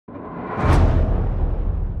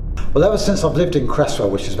Well, ever since I've lived in Cresswell,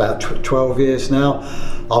 which is about 12 years now,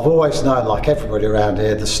 I've always known, like everybody around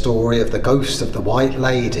here, the story of the ghost of the White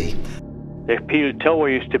Lady. The Pele Tower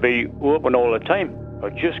used to be open all the time. I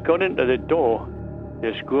just got into the door.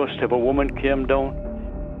 This ghost of a woman came down.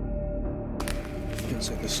 Feels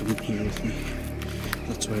like there's someone here with me.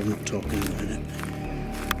 That's why I'm not talking about it.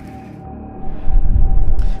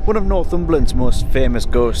 One of Northumberland's most famous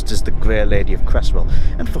ghosts is the Grey Lady of Cresswell,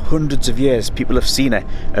 and for hundreds of years people have seen her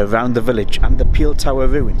around the village and the Pele Tower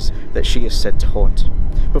ruins that she is said to haunt.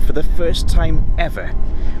 But for the first time ever,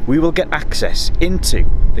 we will get access into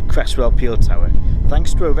the Cresswell Pele Tower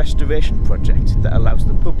thanks to a restoration project that allows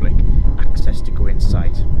the public access to go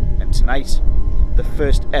inside. And tonight, the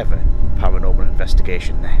first ever paranormal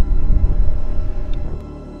investigation there.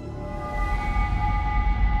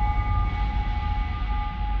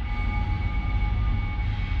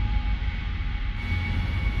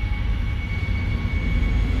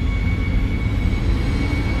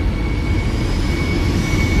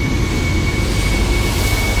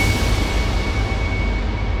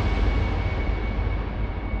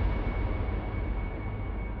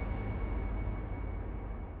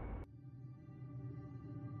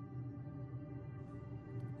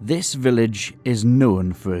 This village is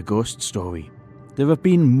known for a ghost story. There have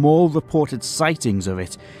been more reported sightings of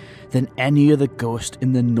it than any other ghost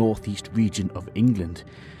in the northeast region of England,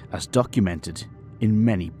 as documented in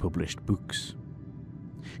many published books.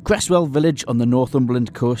 Cresswell village on the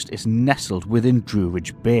Northumberland coast is nestled within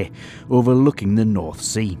Druridge Bay, overlooking the North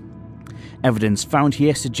Sea. Evidence found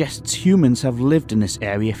here suggests humans have lived in this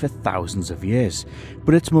area for thousands of years,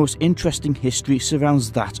 but its most interesting history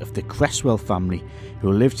surrounds that of the Cresswell family,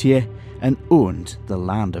 who lived here and owned the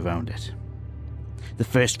land around it. The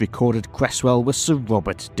first recorded Cresswell was Sir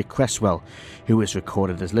Robert de Cresswell, who was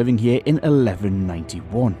recorded as living here in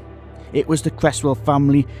 1191. It was the Cresswell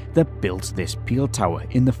family that built this Pele Tower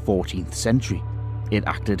in the 14th century. It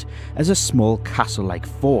acted as a small castle-like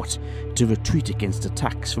fort to retreat against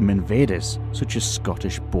attacks from invaders such as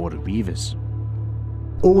Scottish border reivers.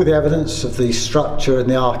 All the evidence of the structure and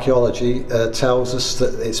the archaeology tells us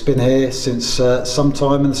that it's been here since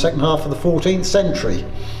sometime in the second half of the 14th century.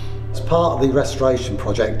 As part of the restoration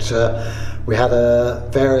project, we had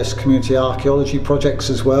various community archaeology projects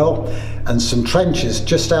as well, and some trenches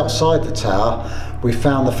just outside the tower. We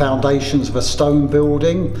found the foundations of a stone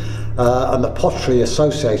building, and the pottery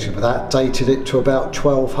associated with that dated it to about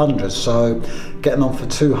 1200, so getting on for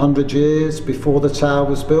 200 years before the tower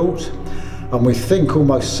was built. And we think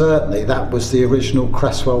almost certainly that was the original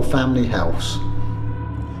Cresswell family house.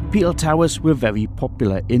 Pele towers were very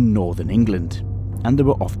popular in northern England, and they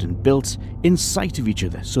were often built in sight of each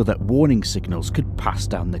other so that warning signals could pass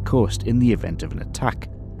down the coast in the event of an attack.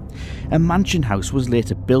 A mansion house was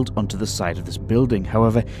later built onto the side of this building,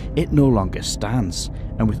 however it no longer stands,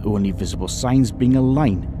 and with only visible signs being a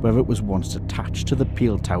line where it was once attached to the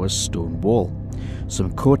Pele Tower's stone wall,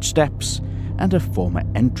 some coach steps and a former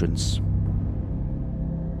entrance.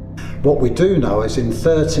 What we do know is in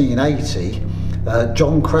 1380,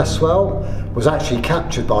 John Cresswell was actually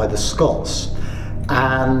captured by the Scots,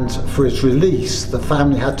 and for his release the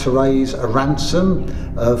family had to raise a ransom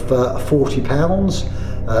of £40,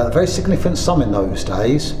 a very significant sum in those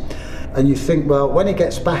days. And you think, well, when he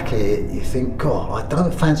gets back here, you think, God, I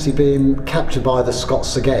don't fancy being captured by the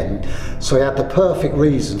Scots again. So he had the perfect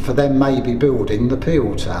reason for them maybe building the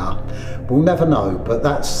Pele Tower. We'll never know, but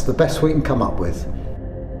that's the best we can come up with.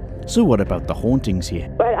 So what about the hauntings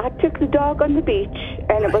here? Well, I took the dog on the beach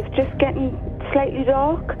and it was just getting slightly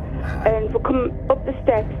dark, and we come up the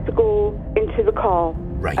steps to go into the car.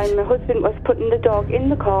 Right. And my husband was putting the dog in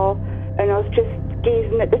the car, and I was just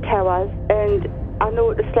gazing at the towers, and I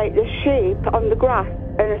noticed like the shape on the grass,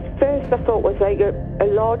 and at first I thought it was like a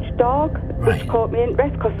large dog, which caught me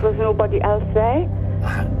interest because there was nobody else there.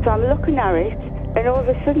 So I'm looking at it, and all of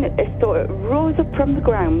a sudden it sort of rose up from the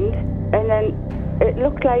ground, and then it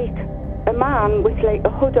looked like a man with like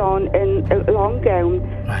a hood on and a long gown,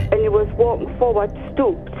 and he was walking forward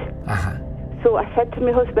stooped. So I said to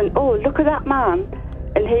my husband, oh, look at that man,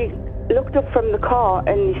 and he looked up from the car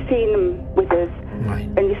and he seen him with us,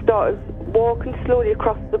 and he started walking slowly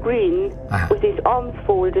across the green with his arms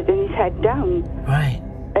folded and his head down.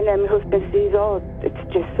 And then my husband says, oh,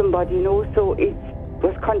 it's just somebody, you know, so he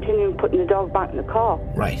was continuing putting the dog back in the car.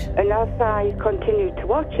 And as I continued to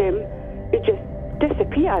watch him, he just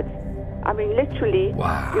disappeared. I mean, literally,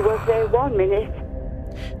 he was there 1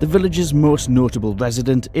 minute. The village's most notable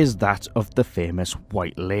resident is that of the famous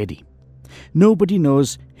White Lady. Nobody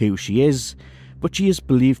knows who she is, but she is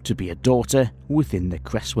believed to be a daughter within the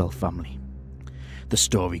Cresswell family. The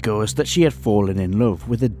story goes that she had fallen in love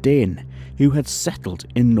with a Dane who had settled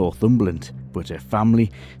in Northumberland, but her family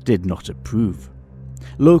did not approve.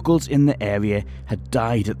 Locals in the area had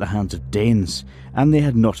died at the hands of Danes, and they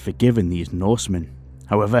had not forgiven these Norsemen.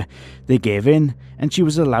 However, they gave in, and she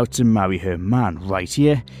was allowed to marry her man right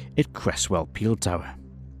here at Cresswell Peel Tower.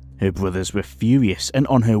 Her brothers were furious, and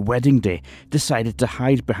on her wedding day decided to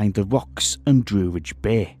hide behind the rocks on Druridge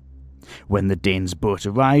Bay. When the Danes' boat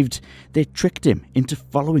arrived, they tricked him into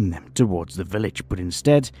following them towards the village, but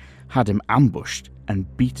instead had him ambushed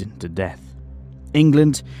and beaten to death.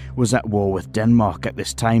 England was at war with Denmark at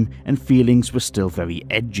this time, and feelings were still very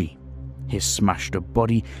edgy. His smashed-up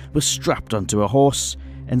body was strapped onto a horse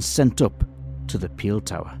and sent up to the Peel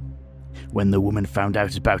Tower. When the woman found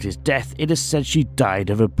out about his death, it is said she died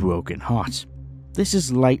of a broken heart. This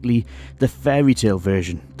is likely the fairy tale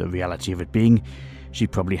version, the reality of it being she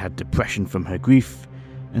probably had depression from her grief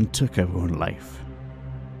and took her own life.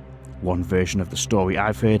 One version of the story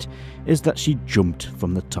I've heard is that she jumped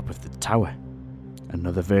from the top of the tower.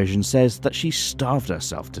 Another version says that she starved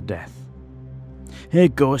herself to death. Her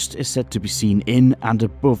ghost is said to be seen in and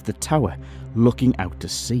above the tower, looking out to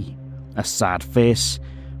sea, a sad face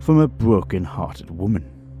from a broken-hearted woman.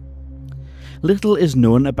 Little is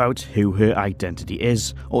known about who her identity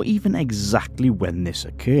is, or even exactly when this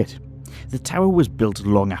occurred. The tower was built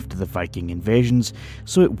long after the Viking invasions,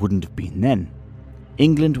 so it wouldn't have been then.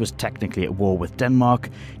 England was technically at war with Denmark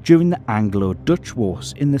during the Anglo-Dutch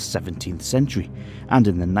Wars in the 17th century, and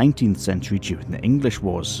in the 19th century during the English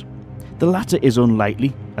Wars. The latter is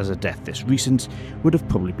unlikely, as a death this recent would have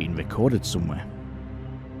probably been recorded somewhere.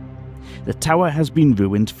 The tower has been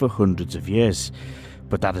ruined for hundreds of years,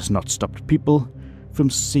 but that has not stopped people from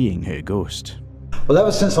seeing her ghost. Well,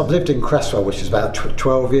 ever since I've lived in Cresswell, which is about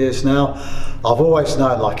 12 years now, I've always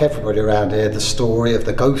known, like everybody around here, the story of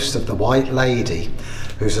the ghost of the White Lady,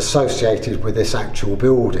 who's associated with this actual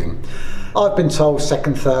building. I've been told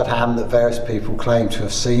second, third hand that various people claim to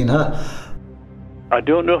have seen her. I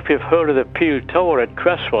don't know if you've heard of the Peel Tower at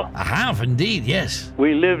Cresswell. I have indeed, yes.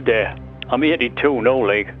 We lived there. I'm 82 now,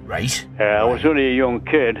 like. Right. I was only a young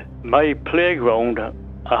kid. My playground,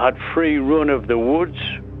 I had free run of the woods.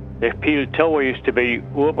 The Peel Tower used to be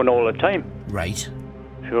open all the time. Right.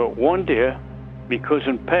 So one day, my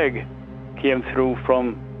cousin Peg came through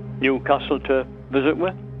from Newcastle to visit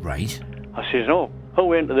me. Right. I says, "Oh, I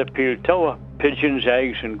went to the Peel Tower. Pigeons,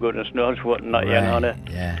 eggs, and goodness knows what and that, you know.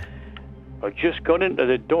 Yeah. I just got into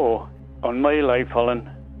the door. On my life, Alan,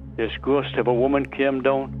 this ghost of a woman came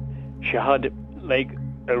down. She had, like,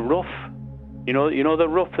 a ruff. You know the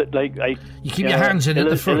ruff that, like, you keep your hands in at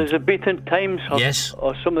the front. Elizabethan times,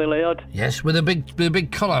 or something like that. Yes, with a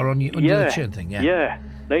big collar on you, under the chin thing. Yeah,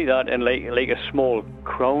 like that, and like a small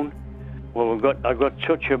crown. Well, I got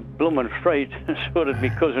such a blooming fright. So did my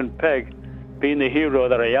cousin Peg. Being the hero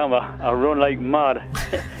that I am, I run like mad.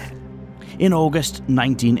 In August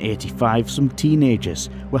 1985, some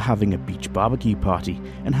teenagers were having a beach barbecue party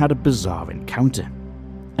and had a bizarre encounter.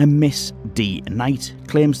 A Miss D. Knight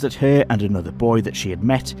claims that her and another boy that she had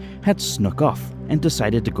met had snuck off and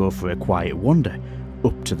decided to go for a quiet wander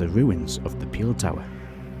up to the ruins of the Peel Tower.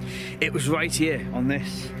 It was right here on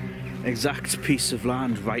this exact piece of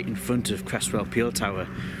land right in front of Cresswell Peel Tower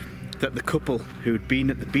that the couple who'd been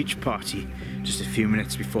at the beach party just a few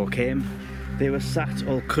minutes before came, they were sat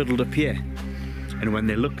all cuddled up here, and when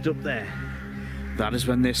they looked up there, that is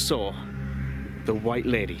when they saw the White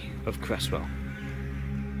Lady of Cresswell.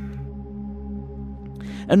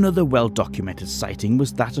 Another well-documented sighting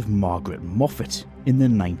was that of Margaret Moffat in the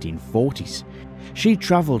 1940s. She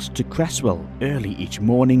travelled to Cresswell early each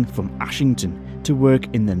morning from Ashington to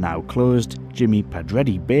work in the now-closed Jimmy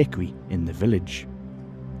Padreddy bakery in the village.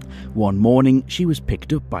 One morning, she was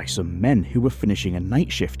picked up by some men who were finishing a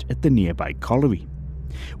night shift at the nearby colliery.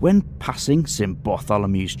 When passing St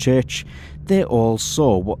Bartholomew's Church, they all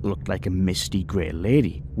saw what looked like a misty grey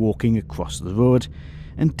lady walking across the road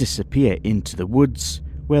and disappear into the woods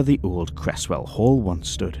where the old Cresswell Hall once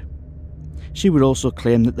stood. She would also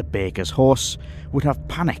claim that the baker's horse would have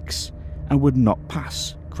panics and would not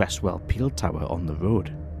pass Cresswell Peel Tower on the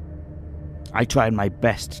road. I tried my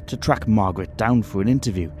best to track Margaret down for an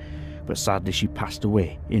interview, but sadly she passed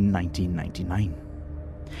away in 1999.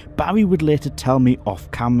 Barry would later tell me off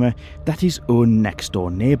camera that his own next door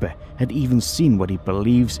neighbour had even seen what he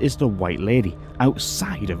believes is the White Lady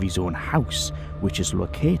outside of his own house, which is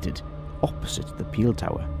located opposite the Peel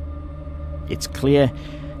Tower. It's clear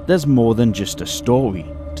there's more than just a story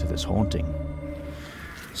to this haunting.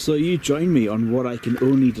 So you join me on what I can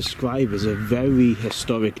only describe as a very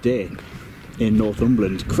historic day in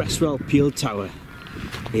Northumberland. Cresswell Peel Tower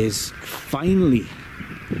is finally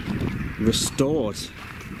restored.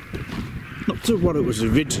 Not to what it was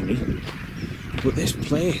originally, but this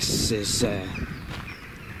place is...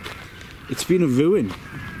 it's been a ruin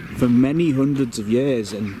for many hundreds of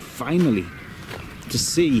years, and finally to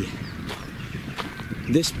see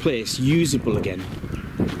this place usable again.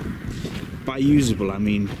 By usable I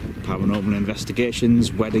mean paranormal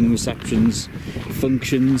investigations, wedding receptions,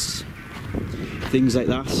 functions, things like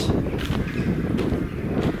that.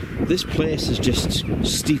 This place is just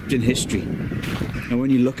steeped in history, and when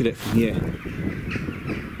you look at it from here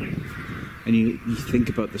and you think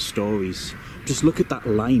about the stories, just look at that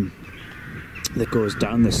line that goes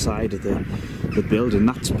down the side of the building.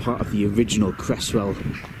 That's part of the original Cresswell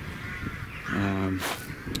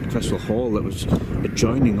Hall that was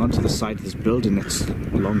adjoining onto the side of this building that's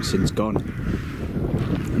long since gone.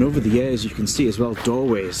 And over the years you can see as well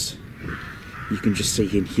doorways you can just see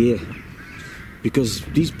in here, because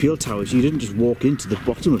these peel towers, you didn't just walk into the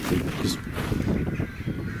bottom of them because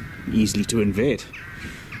easily to invade.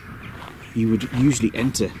 You would usually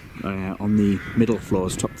enter on the middle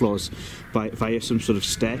floors, top floors, via some sort of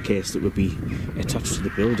staircase that would be attached to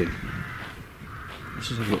the building. Let's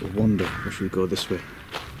just have a little wander. Or should we go this way?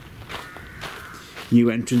 New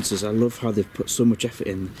entrances. I love how they've put so much effort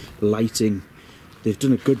in lighting. They've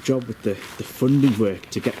done a good job with the funding work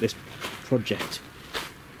to get this project.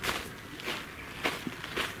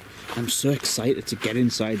 I'm so excited to get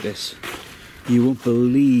inside this. You won't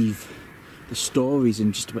believe the stories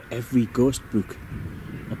in just about every ghost book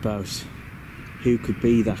about who could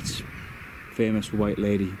be that famous white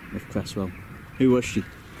lady of Cresswell. Who was she?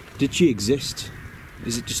 Did she exist?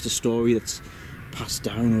 Is it just a story that's passed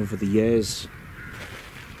down over the years?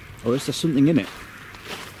 Or is there something in it?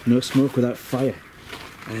 No smoke without fire.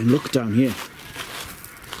 And look down here.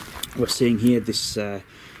 We're seeing here this,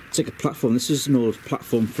 it's like a platform. This is an old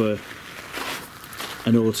platform for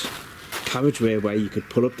an old carriageway where you could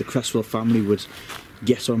pull up. The Cresswell family would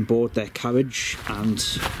get on board their carriage, and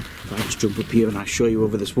if I just jump up here and I show you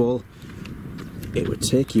over this wall, it would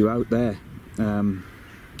take you out there. There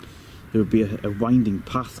would be a winding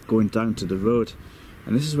path going down to the road,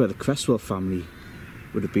 and this is where the Cresswell family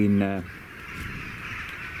would have been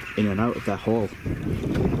in and out of their hall.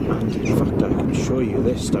 And in fact I can show you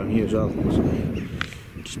this down here as well, so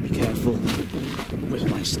just be careful with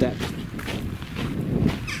my step.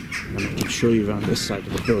 And I can show you around this side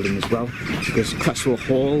of the building as well, because Cresswell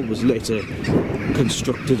Hall was later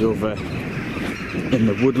constructed over in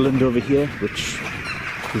the woodland over here, which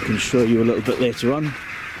we can show you a little bit later on.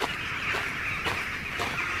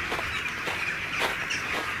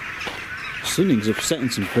 Something's upsetting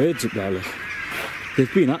some birds up there, look.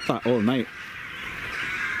 They've been at that all night.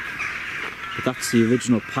 But that's the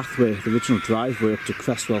original pathway, the original driveway up to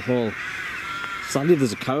Cresswell Hall. Sadly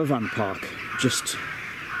there's a caravan park just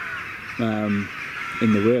in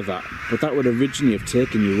the way of that, but that would originally have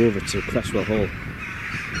taken you over to Cresswell Hall,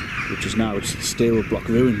 which is now just a stable block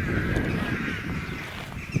ruin.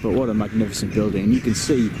 But what a magnificent building. And you can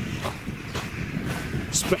see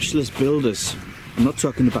specialist builders. I'm not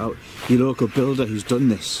talking about your local builder who's done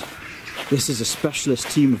this. This is a specialist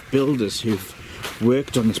team of builders who've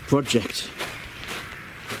worked on this project.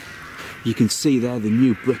 You can see there the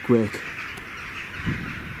new brickwork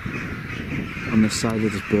on the side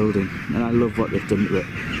of this building, and I love what they've done to it.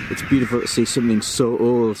 It's beautiful to see something so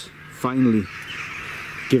old finally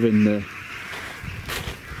given the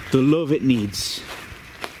love it needs.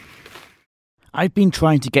 I've been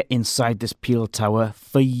trying to get inside this peel tower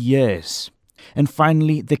for years, and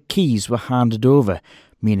finally the keys were handed over,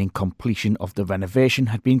 meaning completion of the renovation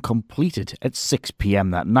had been completed at 6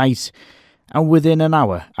 PM that night, and within an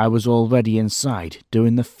hour I was already inside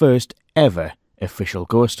doing the first ever official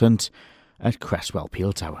ghost hunt at Cresswell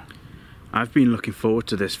Peel Tower. I've been looking forward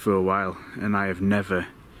to this for a while, and I have never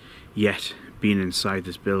yet been inside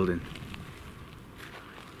this building.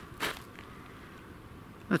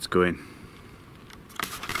 Let's go in.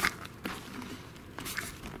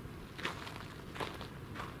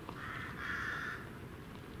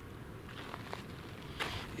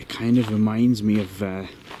 It kind of reminds me of that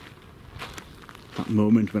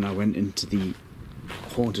moment when I went into the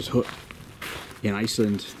haunted hut in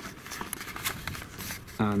Iceland,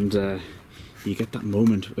 and you get that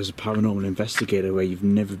moment as a paranormal investigator where you've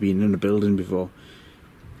never been in a building before.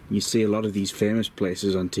 You see a lot of these famous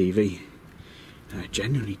places on TV, and I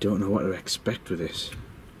genuinely don't know what to expect with this.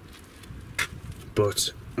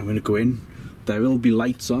 But I'm going to go in. There will be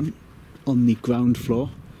lights on the ground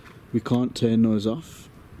floor. We can't turn those off.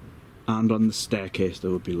 And on the staircase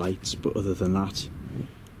there will be lights, but other than that,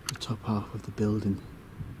 the top half of the building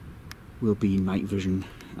will be night vision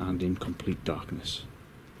and in complete darkness.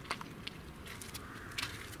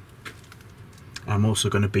 I'm also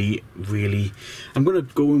going to be I'm going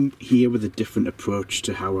to go in here with a different approach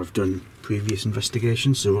to how I've done previous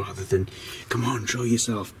investigations. So rather than, come on, show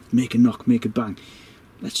yourself, make a knock, make a bang,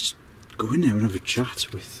 let's just go in there and have a chat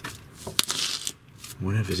with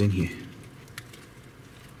whatever's in here.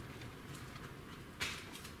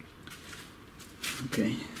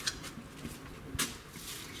 Okay.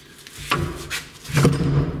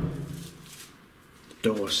 The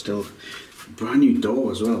door still, brand new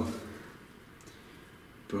door as well.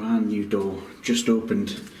 Brand new door, just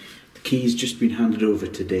opened. The key's just been handed over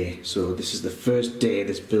today, so this is the first day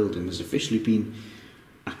this building has officially been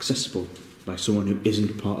accessible by someone who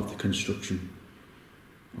isn't part of the construction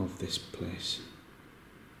of this place.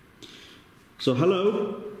 So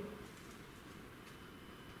hello,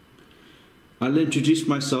 I'll introduce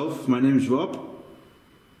myself. My name's Rob.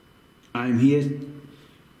 I'm here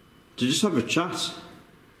to just have a chat,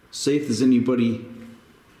 see if there's anybody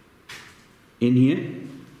in here.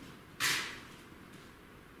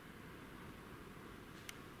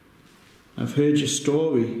 I've heard your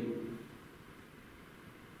story,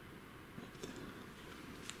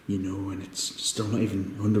 you know, and it's still not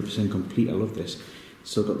even 100% complete. I love this.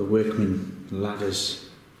 Still got the workman ladders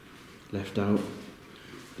left out.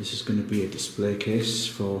 This is going to be a display case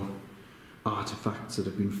for artefacts that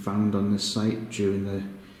have been found on this site during the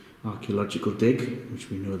archaeological dig, which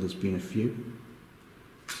we know there's been a few.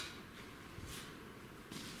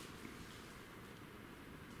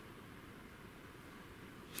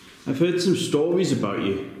 I've heard some stories about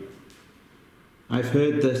you. I've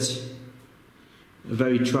heard that a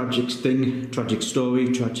very tragic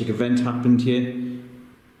story, tragic event happened here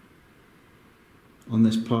on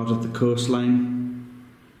this part of the coastline.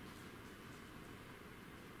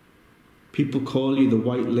 People call you the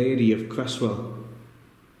White Lady of Cresswell,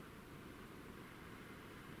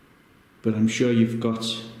 but I'm sure you've got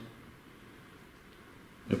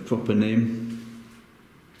a proper name.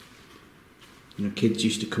 You know, kids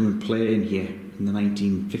used to come and play in here in the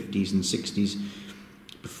 1950s and 60s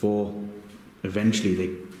before eventually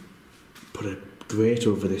they put a grate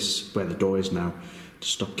over this, where the door is now, to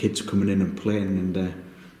stop kids coming in and playing. And there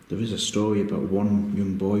is a story about one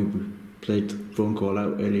young boy who played the phone call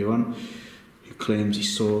out earlier on, who claims he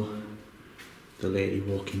saw the lady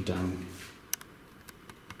walking down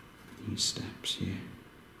these steps here.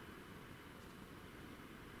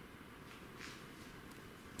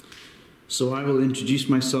 So I will introduce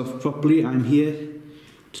myself properly. I'm here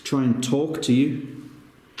to try and talk to you.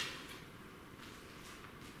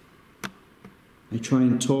 I try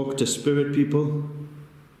and talk to spirit people.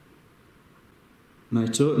 And I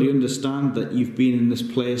totally understand that you've been in this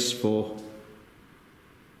place for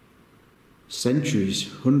centuries,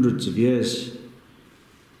 hundreds of years,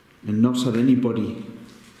 and not had anybody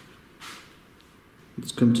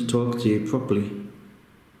that's come to talk to you properly.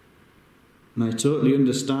 And I totally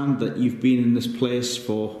understand that you've been in this place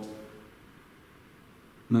for...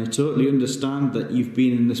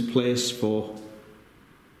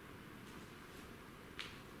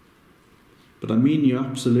 But I mean you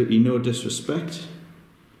absolutely no disrespect.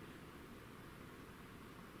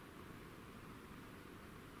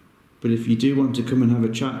 But if you do want to come and have a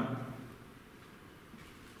chat,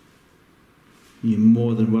 you're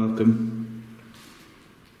more than welcome.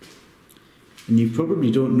 And you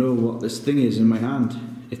probably don't know what this thing is in my hand.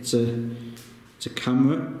 It's a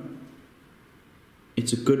camera.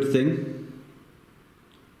 It's a good thing.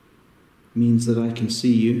 It means that I can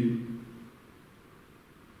see you.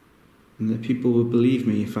 And that people will believe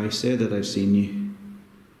me if I say that I've seen you.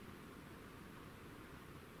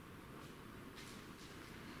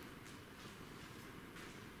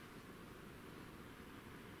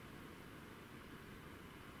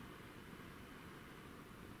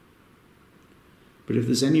 But if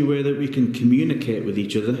there's any way that we can communicate with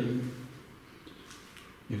each other,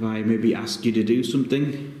 if I maybe ask you to do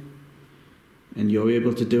something and you're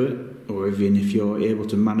able to do it, or even if you're able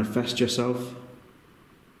to manifest yourself,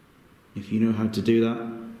 if you know how to do that,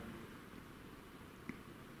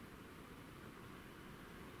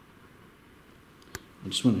 I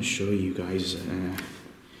just want to show you guys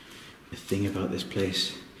a thing about this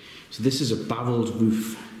place. So this is a barrelled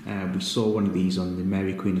roof. We saw one of these on the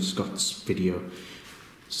Mary Queen of Scots video.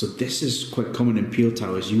 So this is quite common in peel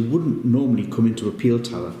towers. You wouldn't normally come into a peel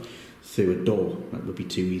tower through a door. That would be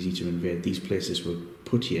too easy to invade. These places were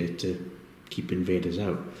put here to keep invaders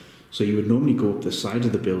out. So you would normally go up the side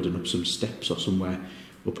of the building, up some steps or somewhere,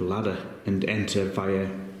 up a ladder, and enter via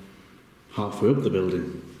halfway up the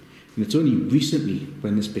building. And it's only recently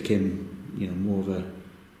when this became, you know, more of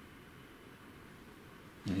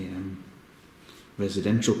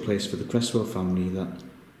residential place for the Cresswell family that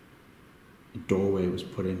a doorway was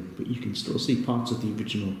put in, but you can still see parts of the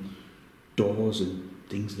original doors and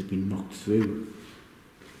things that have been knocked through.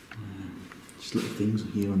 Just little things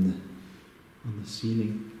here on the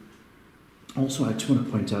ceiling. Also, I just want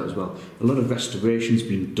to point out as well, a lot of restoration's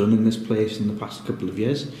been done in this place in the past couple of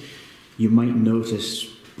years. You might notice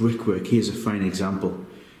brickwork. Here's a fine example.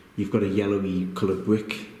 You've got a yellowy coloured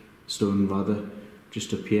brick, stone rather,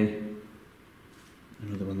 just up here.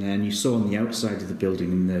 Another one there. And you saw on the outside of the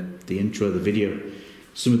building in the intro of the video,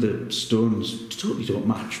 some of the stones totally don't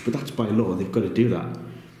match, but that's by law, they've got to do that.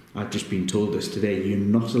 I've just been told this today, you're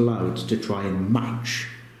not allowed to try and match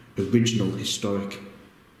original historic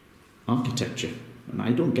architecture. And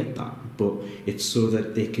I don't get that, but it's so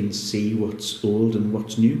that they can see what's old and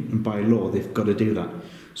what's new, and by law they've got to do that.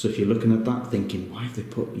 So if you're looking at that thinking, why have they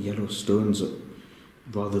put yellow stones up,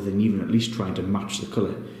 rather than even at least trying to match the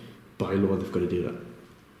colour, by law they've got to do that.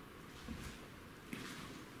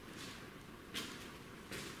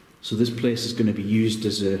 So this place is going to be used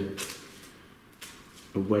as a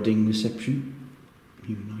wedding reception.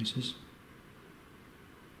 Hear noises.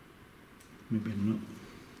 Maybe I'm not.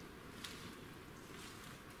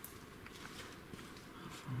 How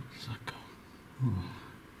far does that go? Oh.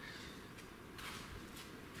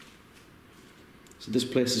 So this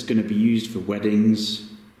place is going to be used for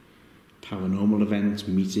weddings, paranormal events,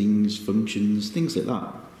 meetings, functions, things like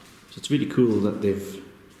that. So it's really cool that they've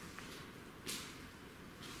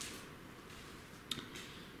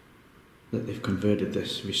converted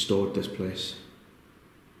this, restored this place.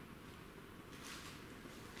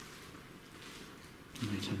 I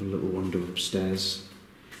might have a little wander upstairs.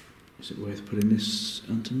 Is it worth putting this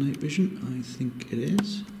onto night vision? I think it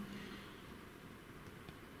is.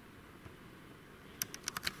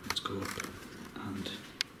 Let's go up and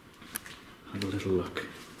have a little look.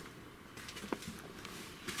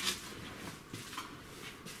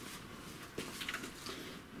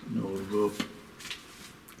 No rope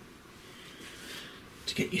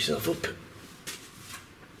to get yourself up.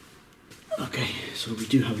 Okay, so we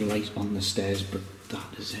do have light on the stairs, but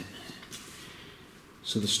that is it.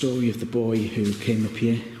 So the story of the boy who came up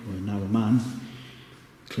here, well now a man,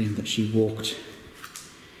 claimed that she walked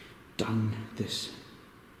down this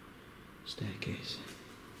staircase.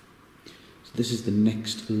 So this is the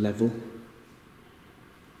next level.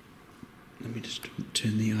 Let me just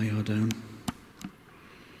turn the IR down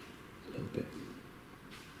a little bit.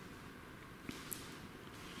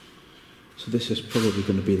 So this is probably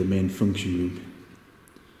going to be the main function room.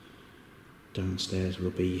 Downstairs will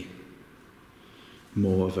be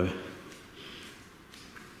more of a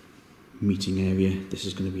meeting area. This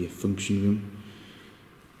is going to be a function room.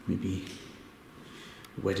 Maybe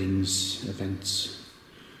weddings, events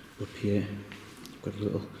up here. You've got a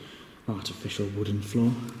little artificial wooden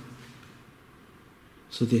floor.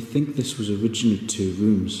 So they think this was originally 2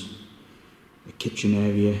 rooms. A kitchen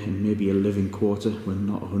area and maybe a living quarter. We're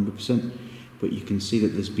not 100%. But you can see that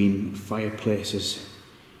there's been fireplaces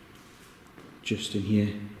just in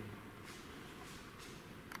here.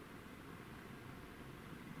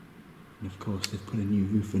 And of course they've put a new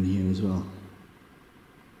roof in here as well.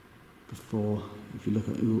 Before, if you look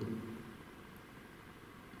at... Ooh,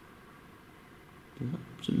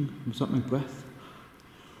 was that my breath?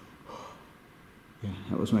 Yeah,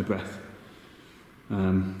 that was my breath.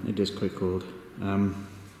 It is quite cold.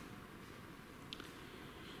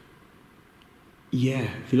 Yeah,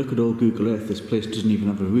 if you look at all Google Earth, this place doesn't even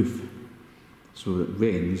have a roof. So if it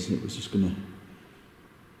rains, it was just going to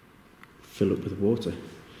fill up with water.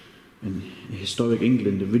 And historic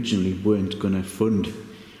England originally weren't going to fund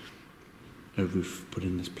a roof put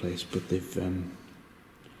in this place, but they've, in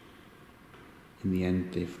the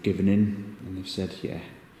end, they've given in and they've said, yeah,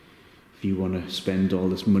 if you want to spend all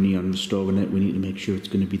this money on restoring it, we need to make sure it's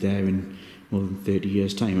going to be there in more than 30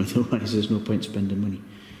 years' time, otherwise there's no point spending money.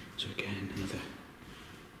 So again, another...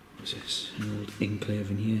 What's this? An old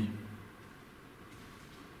enclave in here.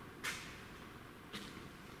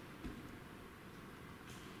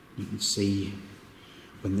 You can see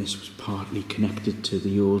when this was partly connected to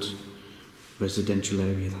the old residential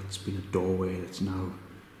area, that's been a doorway that's now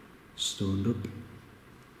stoned up.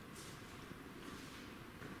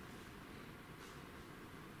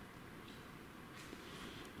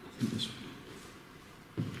 I think this...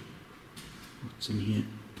 What's in here?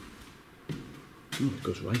 Oh, it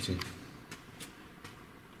goes right in.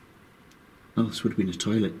 Oh, this would have been a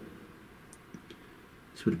toilet.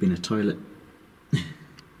 This would have been a toilet.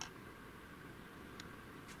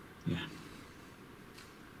 Yeah.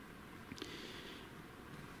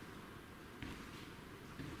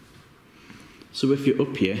 So if you're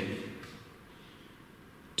up here,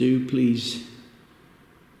 do please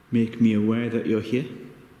make me aware that you're here.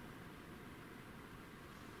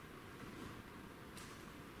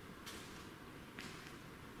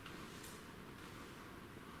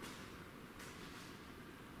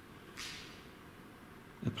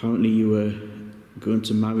 Apparently you were going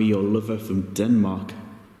to marry your lover from Denmark.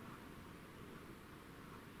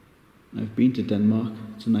 I've been to Denmark.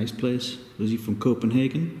 It's a nice place. Was he from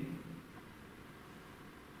Copenhagen?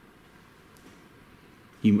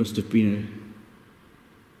 He must have been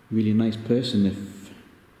a really nice person if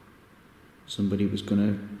somebody was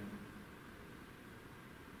going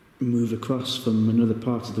to move across from another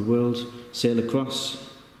part of the world, sail across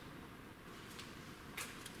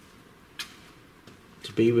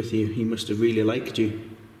to be with you. He must have really liked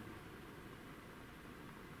you.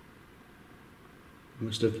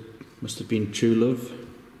 Must have been true love.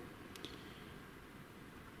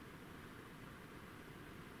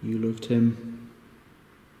 You loved him,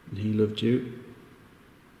 and he loved you.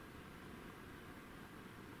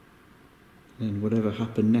 And whatever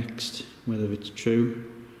happened next, whether it's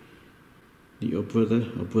true that your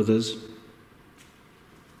brother or brothers.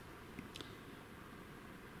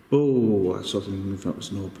 Oh, I saw something move. That was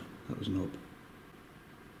an orb. That was an orb.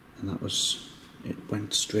 And that was... It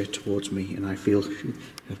went straight towards me, and I feel...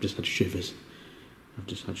 I've just had shivers. I've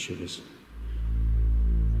just had shivers.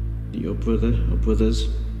 Your brother or brothers.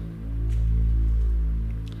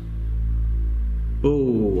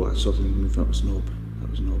 Oh, I saw something move. That was an orb. That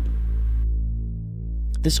was an orb.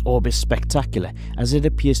 This orb is spectacular, as it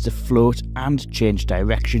appears to float and change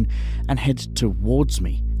direction and head towards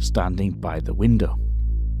me, standing by the window.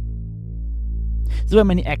 There are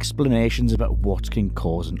many explanations about what can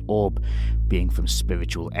cause an orb, being from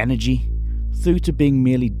spiritual energy, through to being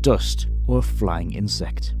merely dust or a flying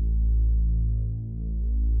insect.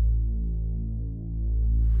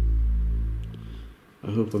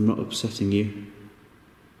 I hope I'm not upsetting you.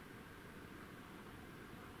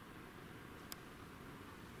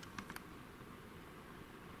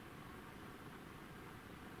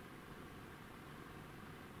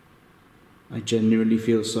 I genuinely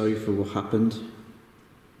feel sorry for what happened.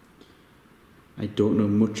 I don't know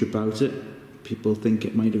much about it. People think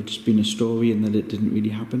it might have just been a story and that it didn't really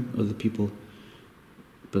happen. Other people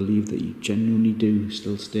believe that you genuinely do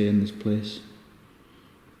still stay in this place.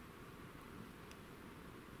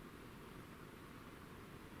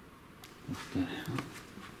 What the hell?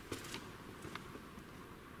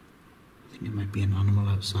 I think it might be an animal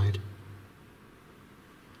outside.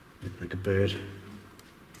 Looked like a bird.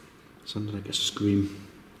 Sounded like a scream.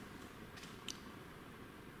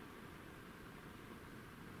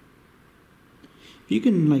 If you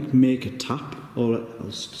can like make a tap, or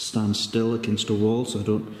I'll stand still against a wall so I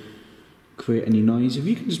don't create any noise. If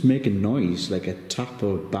you can just make a noise, like a tap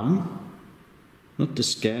or a bang, not to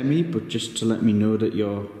scare me, but just to let me know that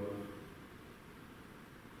you're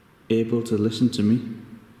able to listen to me.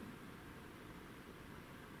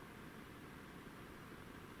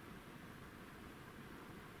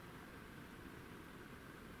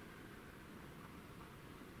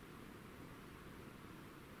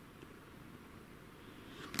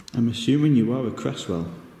 I'm assuming you are a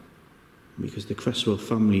Cresswell, because the Cresswell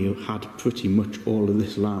family had pretty much all of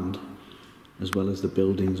this land, as well as the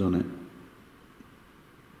buildings on it.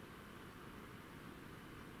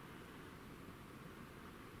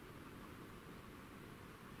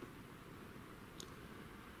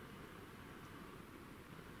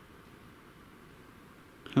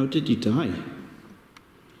 How did you die?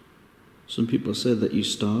 Some people say that you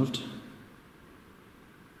starved.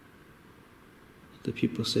 Other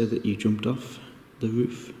people say that you jumped off the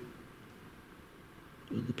roof.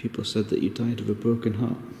 Other people said that you died of a broken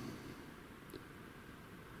heart.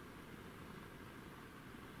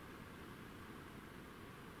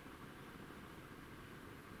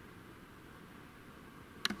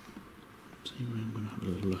 So anyway, I'm going to have a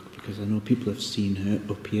little look, because I know people have seen her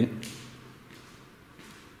up here.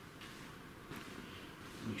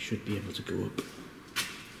 We should be able to go up.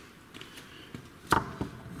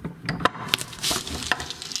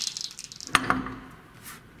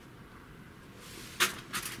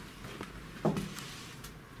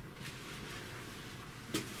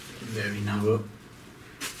 Very narrow.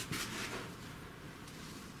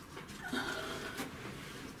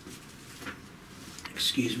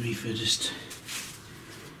 Excuse me for just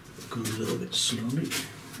going a little bit slowly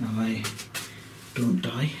while I don't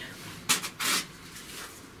die.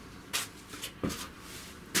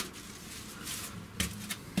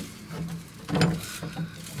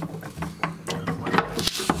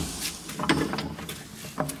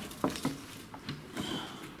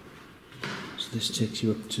 this takes you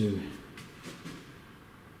up to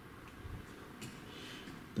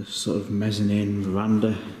the sort of mezzanine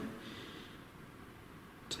veranda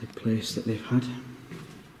type place that they've had.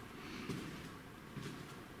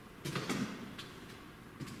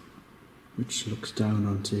 Which looks down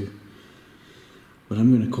onto what I'm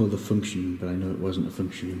going to call the function room, but I know it wasn't a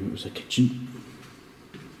function room, it was a kitchen.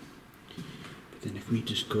 But then if we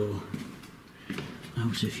just go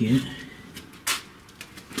out of here,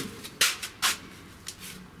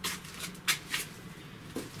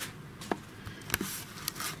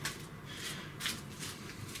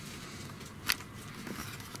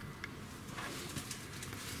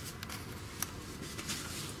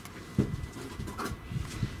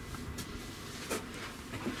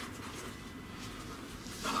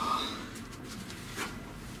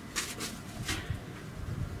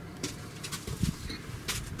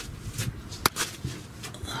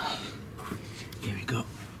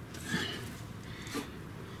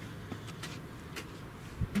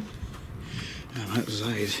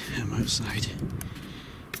 I'm outside.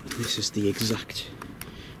 This is the exact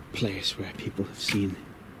place where people have seen.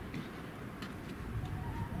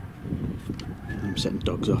 I'm setting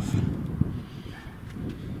dogs off.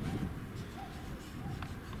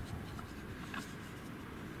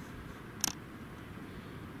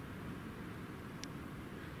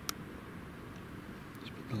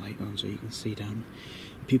 Just put the light on so you can see down.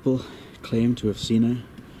 People claim to have seen her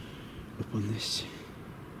up on this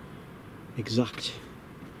exact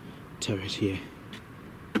turret here.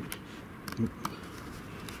 I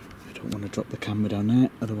don't want to drop the camera down there,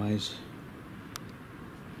 otherwise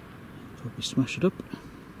I'll probably smash it up.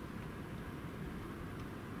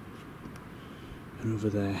 And over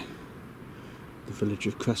there, the village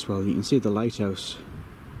of Cresswell, you can see the lighthouse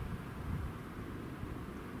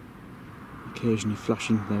occasionally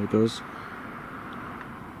flashing. There it goes.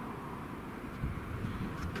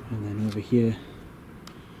 And then over here,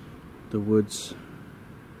 the woods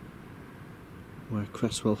where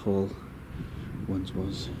Cresswell Hall once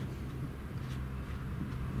was.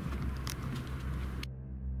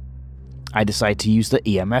 I decide to use the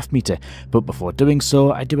EMF meter, but before doing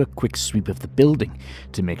so I do a quick sweep of the building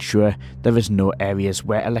to make sure there is no areas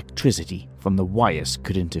where electricity from the wires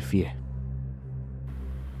could interfere.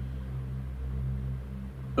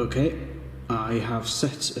 Okay, I have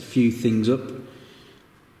set a few things up,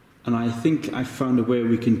 and I think I've found a way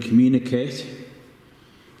we can communicate.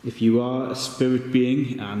 If you are a spirit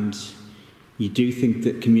being and you do think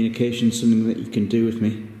that communication is something that you can do with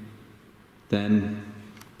me, then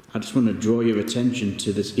I just want to draw your attention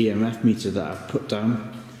to this EMF meter that I've put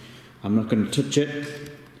down. I'm not going to touch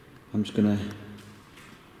it, I'm just going to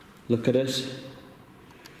look at it.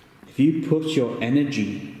 If you put your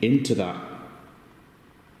energy into that,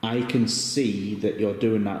 I can see that you're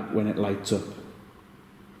doing that when it lights up.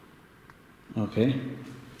 Okay?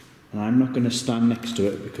 And I'm not going to stand next to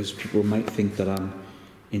it because people might think that I'm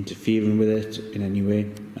interfering with it in any way,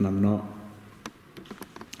 and I'm not.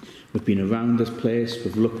 We've been around this place,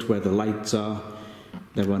 we've looked where the lights are.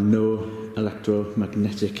 There are no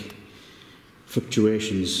electromagnetic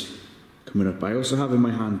fluctuations coming up. I also have in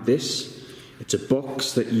my hand this. It's a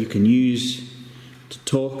box that you can use to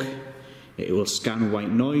talk. It will scan white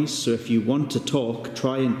noise, so if you want to talk,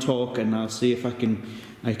 try and talk, and I'll see if I can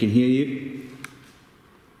hear you.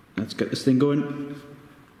 Let's get this thing going.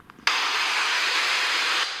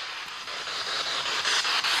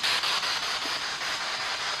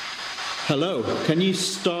 Hello, can you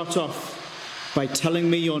start off by telling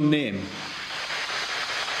me your name?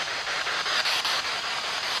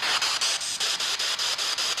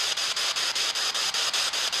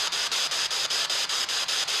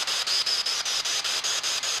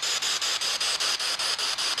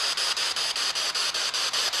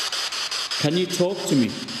 Can you talk to me?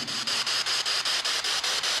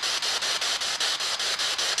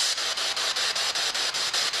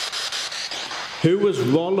 Who was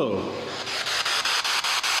Rollo?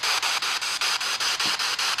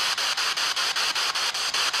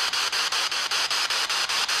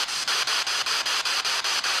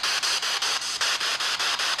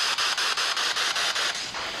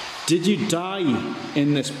 Did you die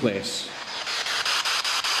in this place?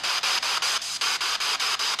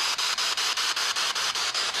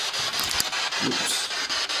 Oops.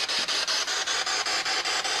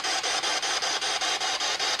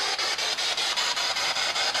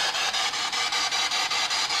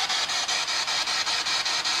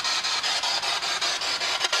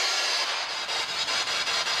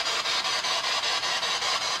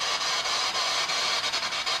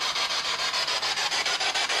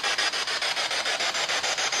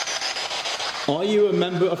 Are you a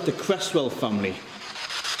member member of the Cresswell family?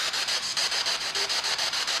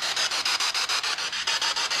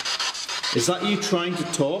 Is that you trying to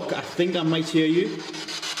talk? I think I might hear you.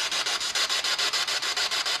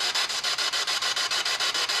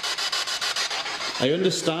 I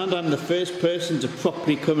understand I'm the first person to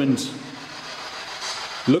properly come and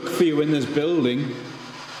look for you in this building.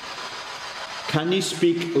 Can you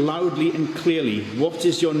speak loudly and clearly? What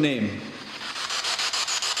is your name?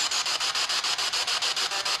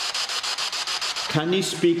 Can you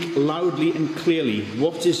speak loudly and clearly?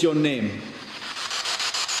 What is your name?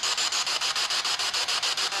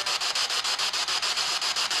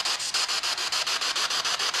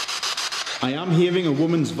 I am hearing a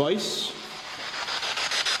woman's voice.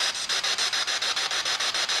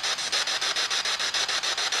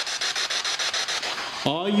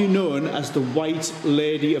 Are you known as the White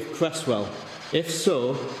Lady of Cresswell? If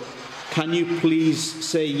so, can you please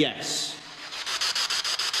say yes?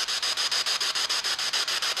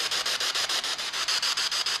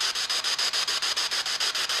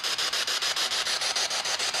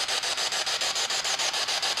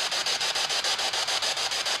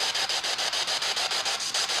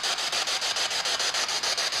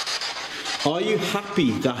 Are you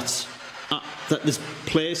happy that this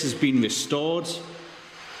place has been restored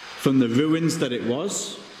from the ruins that it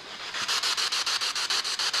was?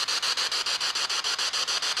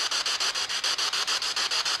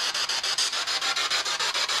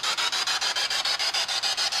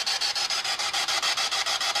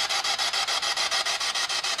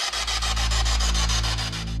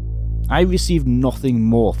 I received nothing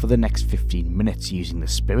more for the next 15 minutes using the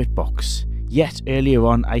spirit box. Yet earlier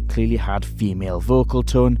on I clearly had female vocal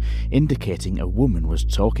tone indicating a woman was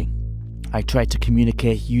talking. I tried to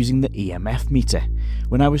communicate using the EMF meter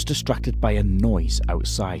when I was distracted by a noise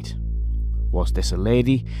outside. Was this a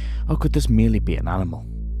lady or could this merely be an animal?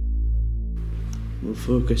 We'll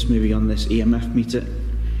focus maybe on this EMF meter.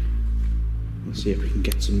 We'll see if we can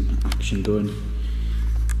get some action going.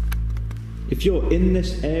 If you're in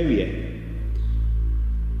this area,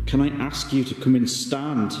 can I ask you to come and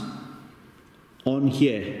stand on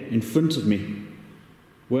here in front of me,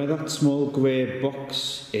 where that small grey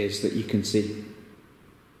box is that you can see?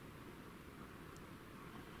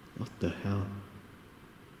 What the hell?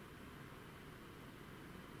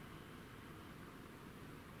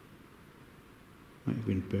 Might have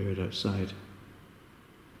been a bird outside.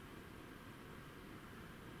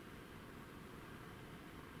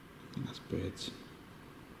 I think that's birds.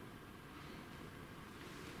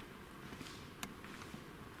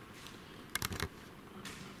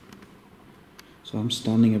 So I'm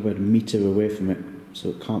standing about a metre away from it, so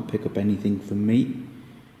it can't pick up anything from me.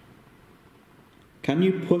 Can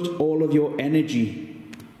you put all of your energy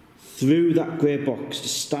through that grey box?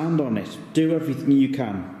 Just stand on it. Do everything you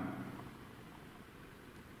can.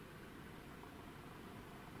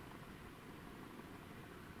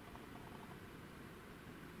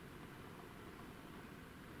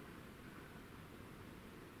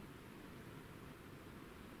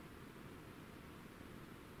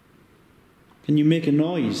 Can you make a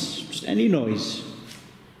noise? Just any noise.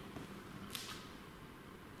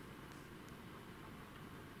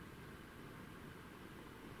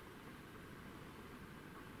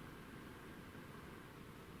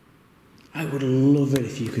 I would love it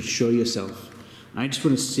if you could show yourself. I just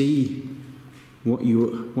want to see what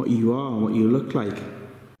you are, what you look like.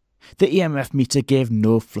 The EMF meter gave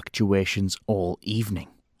no fluctuations all evening.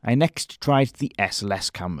 I next tried the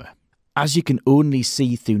SLS camera. As you can only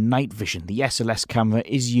see through night vision, the SLS camera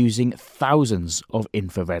is using thousands of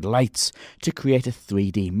infrared lights to create a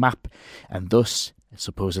 3D map and thus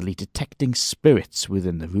supposedly detecting spirits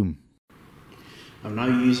within the room. I'm now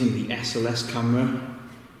using the SLS camera.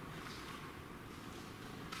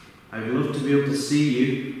 I'd love to be able to see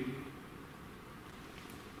you.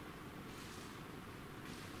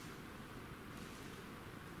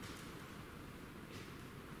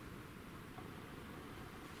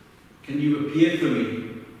 Can you appear for me?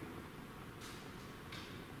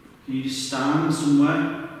 Can you just stand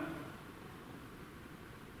somewhere?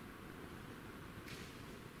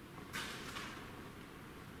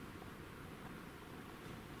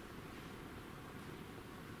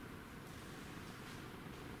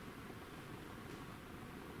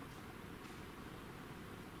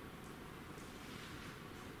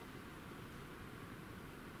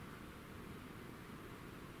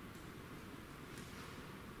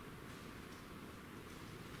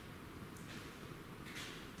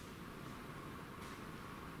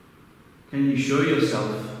 Can you show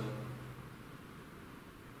yourself?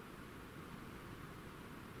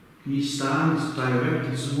 Can you stand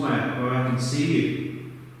directly somewhere where I can see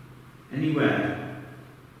you? Anywhere.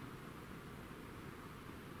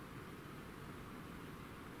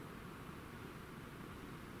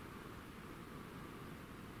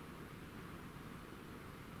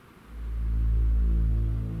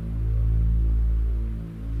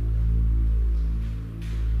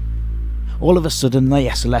 All of a sudden the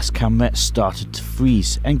SLS camera started to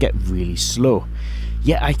freeze and get really slow,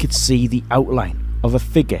 yet I could see the outline of a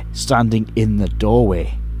figure standing in the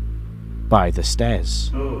doorway by the stairs.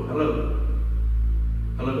 Oh, hello.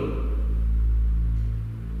 Hello.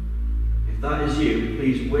 If that is you,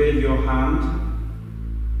 please wave your hand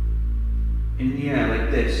in the air like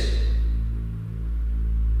this.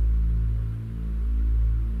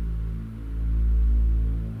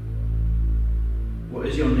 What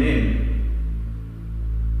is your name?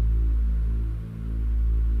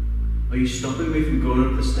 Are you stopping me from going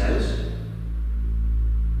up the stairs?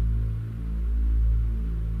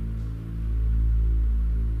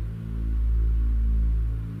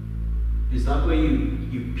 Is that where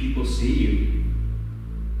you people see you?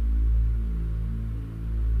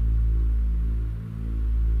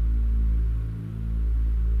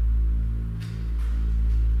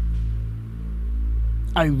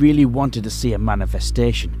 I really wanted to see a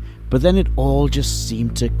manifestation, but then it all just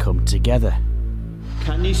seemed to come together.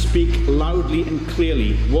 Can you speak loudly and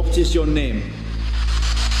clearly? What is your name?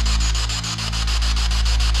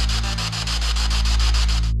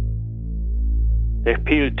 The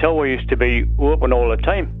Pele Tower used to be open all the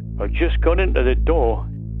time. I just got into the door.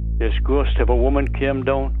 This ghost of a woman came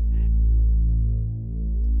down.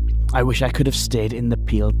 I wish I could have stayed in the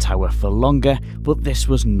Pele Tower for longer, but this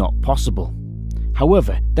was not possible.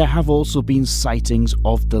 However, there have also been sightings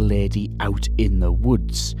of the lady out in the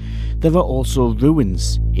woods. There are also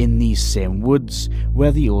ruins in these same woods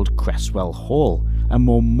where the old Cresswell Hall, a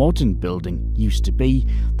more modern building, used to be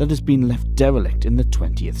that has been left derelict in the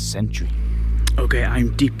 20th century. Okay,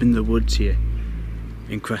 I'm deep in the woods here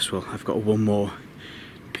in Cresswell. I've got one more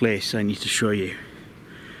place I need to show you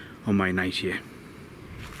on my night here.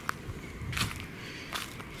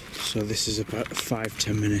 So this is about a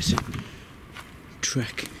 5-10 minute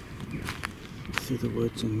trek through the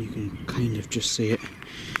woods, and you can kind of just see it.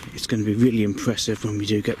 It's going to be really impressive when we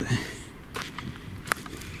do get there.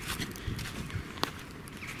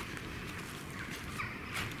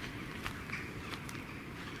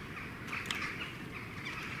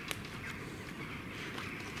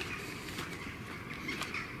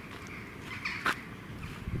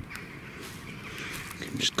 I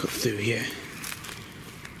can just cut through here.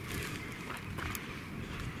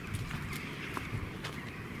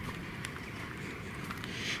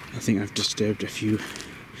 I think I've disturbed a few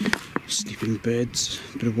sleeping birds,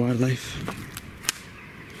 a bit of wildlife.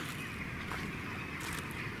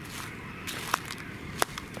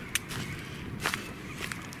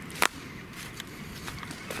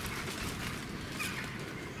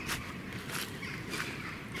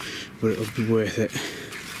 But it'll be worth it,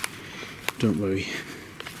 don't worry,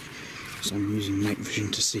 so I'm using night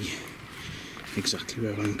vision to see exactly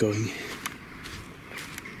where I'm going.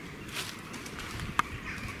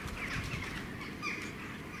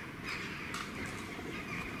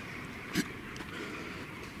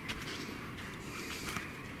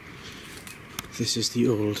 This is the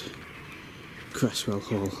old Cresswell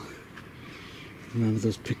Hall. Remember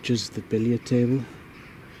those pictures of the billiard table,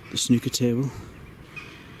 the snooker table?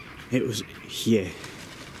 It was here.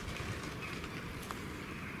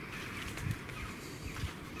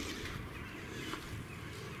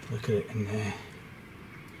 Look at it in there.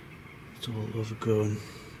 It's all overgrown.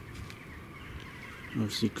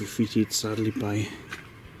 Obviously graffitied sadly by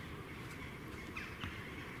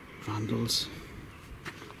vandals.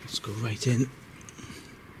 Let's go right in.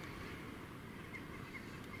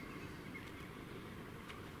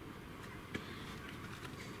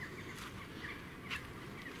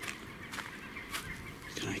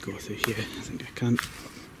 Can I go through here? I think I can.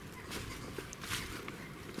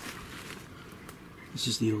 This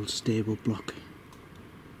is the old stable block.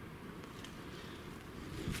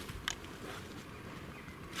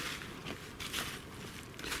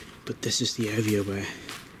 But this is the area where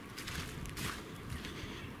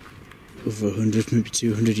over 100, maybe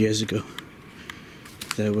 200 years ago,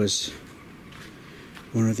 there was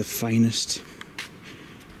one of the finest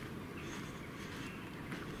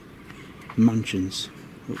mansions.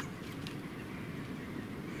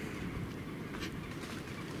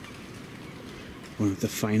 One of the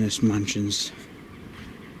finest mansions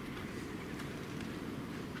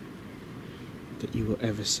that you will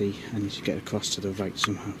ever see. I need to get across to the right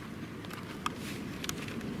somehow.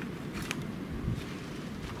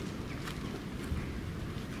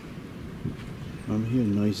 Remember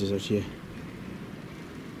hearing noises out here.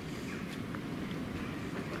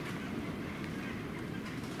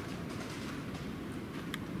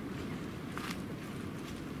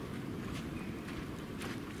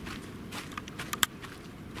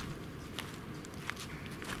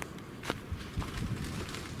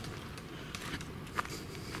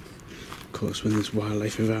 Of course, when there's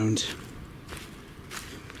wildlife around,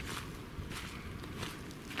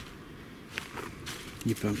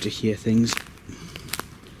 you're bound to hear things.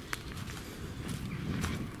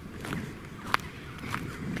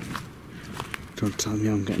 Don't tell me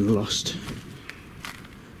I'm getting lost.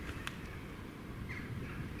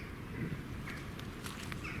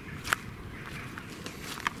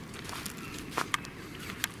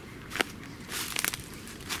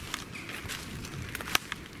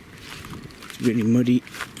 It's really muddy.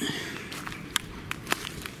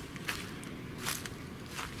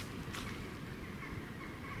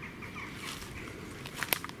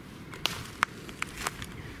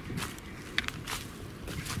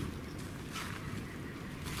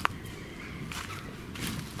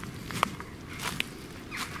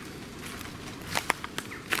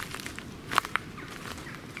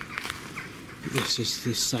 This is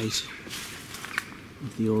the site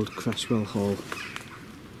of the old Cresswell Hall.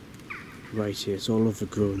 Right here, it's all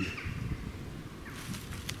overgrown.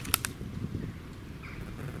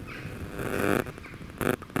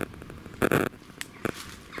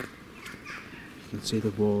 You can see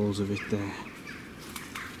the walls of it there.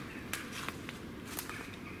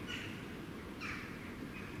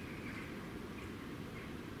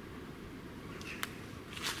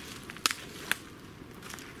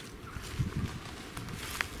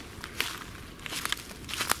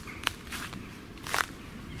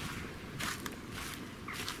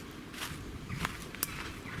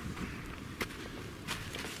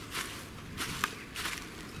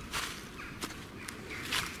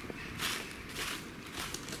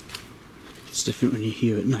 It's different when you're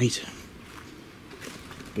here at night.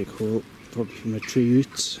 Big hole, probably from the tree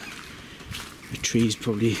roots. The trees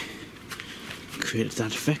probably created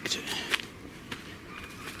that effect.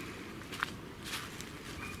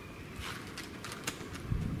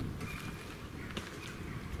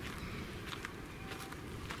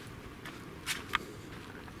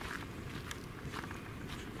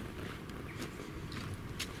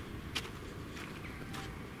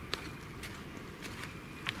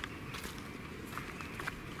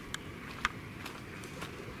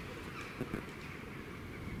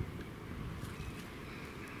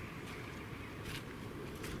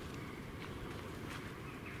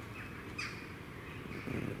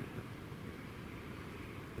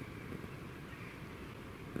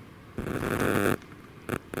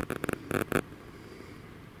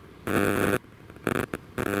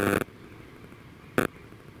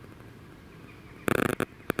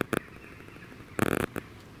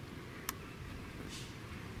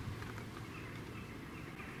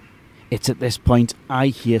 It's at this point I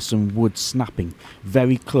hear some wood snapping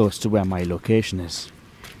very close to where my location is.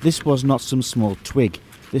 This was not some small twig,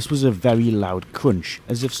 this was a very loud crunch,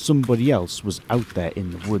 as if somebody else was out there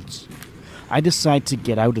in the woods. I decide to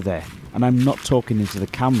get out of there, and I'm not talking into the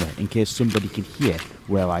camera in case somebody can hear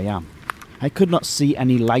where I am. I could not see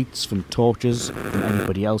any lights from torches from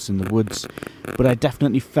anybody else in the woods, but I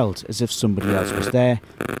definitely felt as if somebody else was there,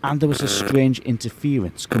 and there was a strange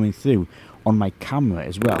interference coming through on my camera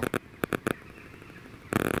as well.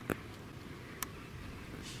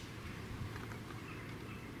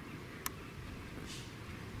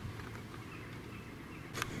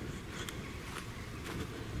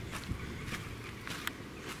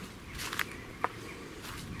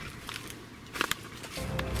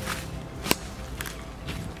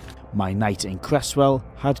 My night in Cresswell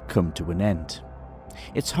had come to an end.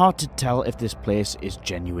 It's hard to tell if this place is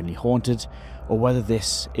genuinely haunted, or whether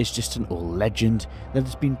this is just an old legend that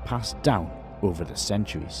has been passed down over the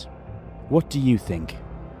centuries. What do you think?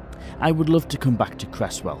 I would love to come back to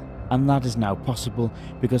Cresswell, and that is now possible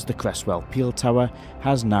because the Cresswell Pele Tower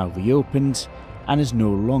has now reopened and is no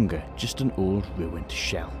longer just an old ruined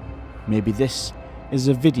shell. Maybe this is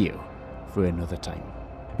a video for another time.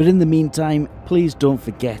 But in the meantime, please don't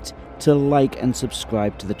forget to like and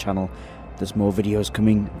subscribe to the channel. There's more videos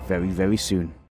coming very, very soon.